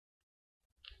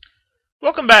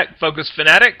Welcome back, Focus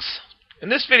Fanatics. In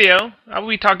this video, I will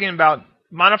be talking about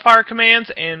modifier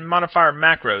commands and modifier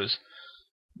macros.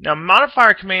 Now,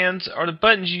 modifier commands are the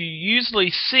buttons you usually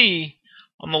see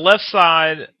on the left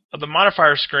side of the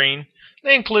modifier screen.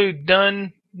 They include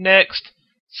done, next,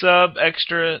 sub,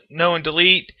 extra, no, and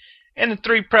delete, and the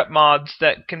 3 prep mods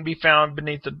that can be found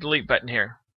beneath the delete button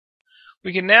here.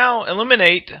 We can now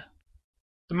eliminate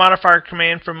the modifier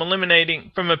command from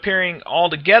appearing all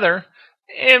together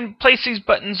and place these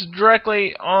buttons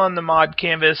directly on the mod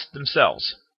canvas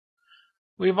themselves.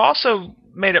 We've also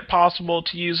made it possible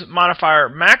to use modifier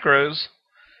macros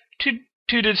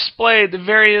to display the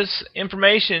various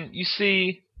information you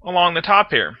see along the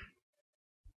top here.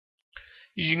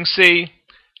 You can see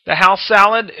the house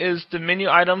salad is the menu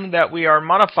item that we are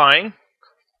modifying.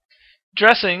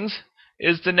 Dressings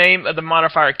is the name of the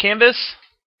modifier canvas.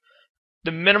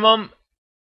 The minimum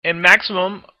and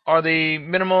maximum are the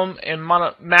minimum and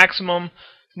maximum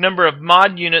number of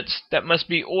mod units that must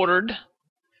be ordered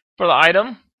for the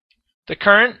item. The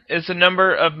current is the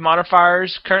number of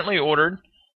modifiers currently ordered,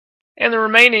 and the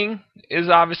remaining is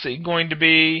obviously going to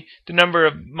be the number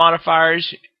of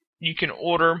modifiers you can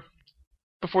order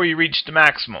before you reach the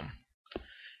maximum.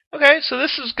 Okay, so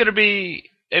this is going to be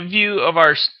a view of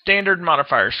our standard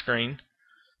modifier screen.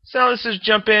 So now let's just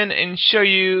jump in and show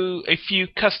you a few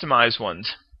customized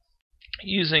ones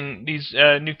using these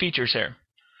new features here.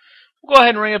 We'll go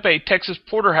ahead and ring up a Texas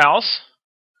porterhouse.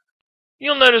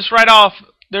 You'll notice right off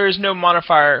there is no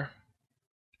modifier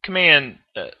command.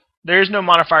 There is no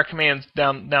modifier commands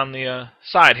down the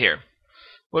side here.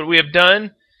 What we have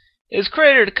done is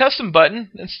created a custom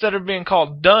button. Instead of being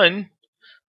called done,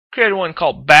 created one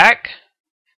called back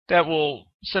that will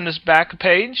send us back a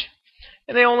page.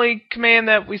 And the only command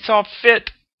that we saw fit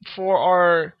for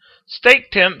our steak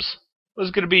temps was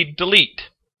going to be delete.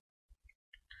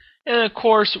 And of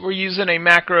course, we're using a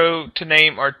macro to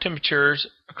name our temperatures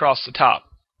across the top.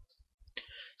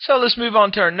 So let's move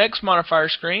on to our next modifier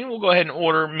screen. We'll go ahead and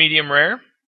order medium rare.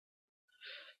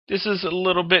 This is a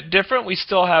little bit different. We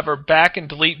still have our back and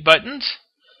delete buttons.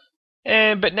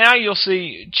 But now you'll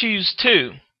see choose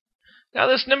 2. Now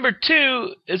this number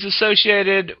 2 is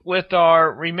associated with our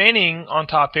remaining on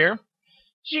top here.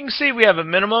 As you can see, we have a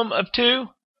minimum of 2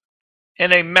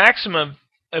 and a maximum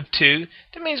of 2.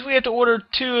 That means we have to order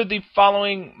 2 of the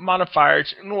following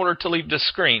modifiers in order to leave the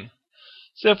screen.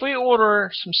 So if we order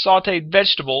some sauteed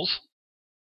vegetables,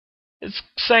 it's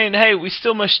saying, hey, we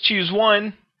still must choose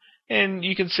 1, and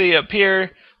you can see up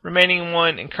here, remaining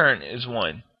 1 and current is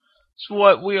 1. So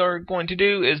what we are going to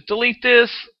do is delete this.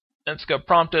 It's going to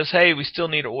prompt us, hey, we still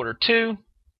need to order 2.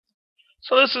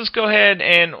 So let's just go ahead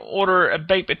and order a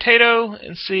baked potato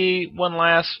and see one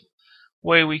last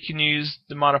way we can use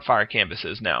the modifier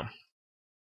canvases now.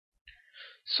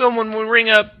 So when we ring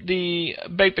up the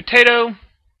baked potato,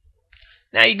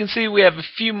 now you can see we have a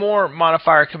few more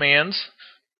modifier commands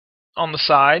on the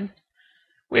side.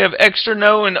 We have extra,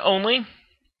 no, and only.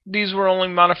 These were only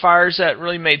modifiers that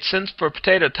really made sense for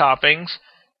potato toppings.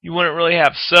 You wouldn't really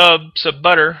have sub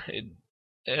butter,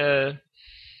 and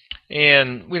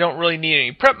we don't really need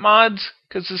any prep mods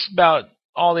because this is about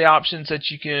all the options that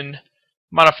you can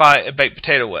modify a baked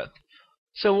potato with.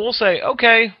 So we'll say,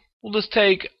 okay, we'll just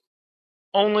take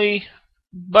only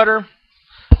butter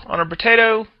on our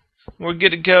potato. We're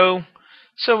good to go.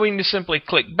 So we can just simply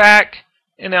click back,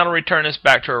 and that'll return us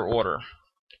back to our order.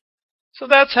 So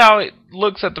that's how it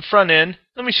looks at the front end.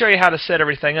 Let me show you how to set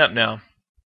everything up now.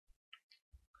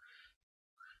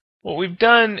 What we've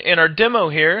done in our demo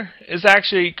here is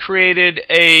actually created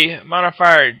a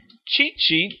modifier cheat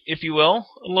sheet, if you will,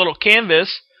 a little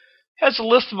canvas. It has a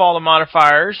list of all the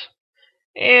modifiers,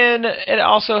 and it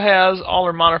also has all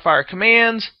our modifier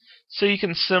commands, so you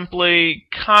can simply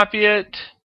copy it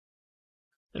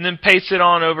and then paste it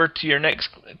on over to your next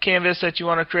canvas that you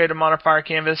want to create a modifier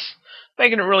canvas,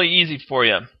 making it really easy for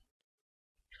you.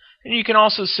 And you can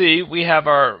also see we have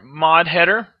our mod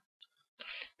header.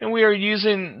 And we are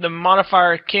using the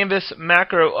modifier canvas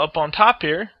macro up on top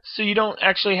here, so you don't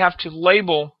actually have to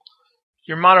label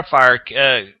your modifier.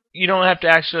 You don't have to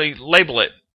actually label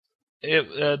it.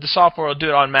 The software will do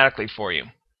it automatically for you.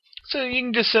 So you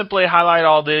can just simply highlight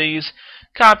all these,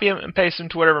 copy them, and paste them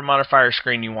to whatever modifier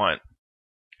screen you want.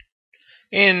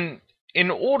 And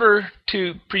in order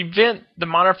to prevent the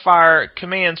modifier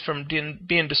commands from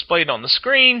being displayed on the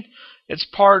screen, it's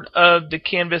part of the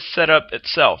canvas setup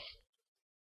itself.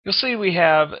 You'll see we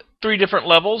have 3 different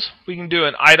levels. We can do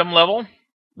an item level,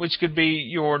 which could be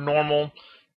your normal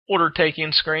order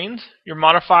taking screens. Your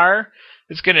modifier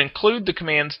is going to include the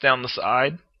commands down the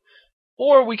side.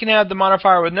 Or we can have the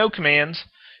modifier with no commands,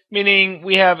 meaning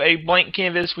we have a blank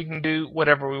canvas, we can do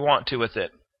whatever we want to with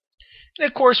it. And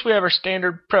of course we have our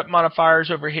standard prep modifiers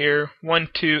over here, 1,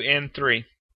 2, and 3.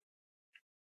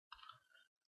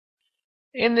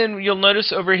 And then you'll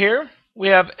notice over here we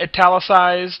have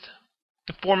italicized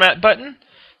the format button.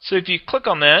 So if you click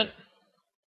on that,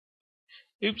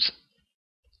 oops,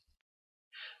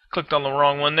 clicked on the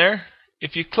wrong one there.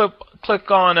 If you click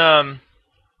on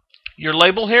your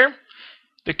label here,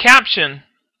 the caption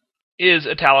is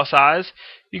italicized.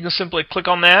 You can simply click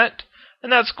on that,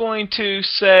 and that's going to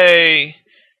say,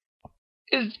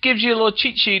 it gives you a little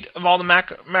cheat sheet of all the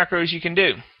macros you can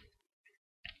do.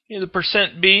 The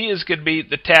 %B is going to be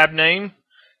the tab name.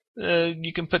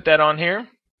 You can put that on here.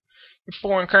 Your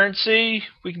foreign currency,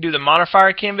 we can do the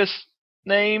modifier canvas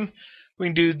name. We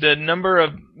can do the number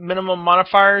of minimum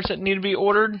modifiers that need to be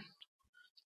ordered.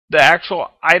 The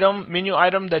actual item, menu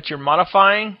item that you're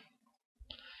modifying.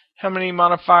 How many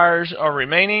modifiers are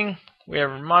remaining. We have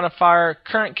a modifier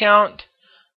current count,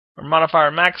 our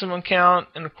modifier maximum count,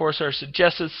 and of course our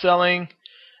suggested selling,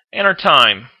 and our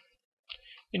time.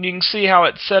 And you can see how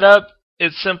it's set up.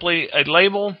 It's simply a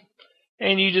label,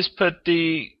 and you just put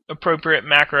the appropriate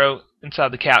macro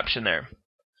inside the caption there.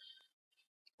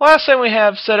 Last thing we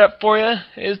have set up for you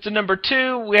is the number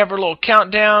 2. We have our little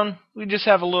countdown. We just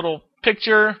have a little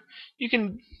picture. You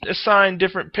can assign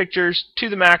different pictures to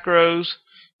the macros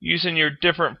using your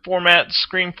different formats,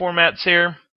 screen formats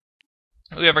here.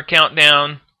 We have our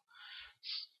countdown.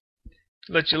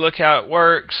 Let you look how it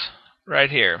works right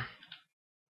here.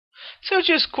 So it's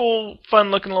just cool, fun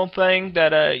looking little thing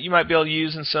that you might be able to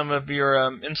use in some of your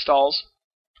installs.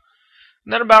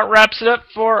 And that about wraps it up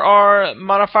for our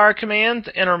modifier commands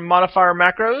and our modifier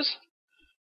macros.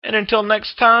 And until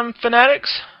next time,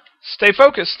 fanatics, stay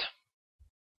focused.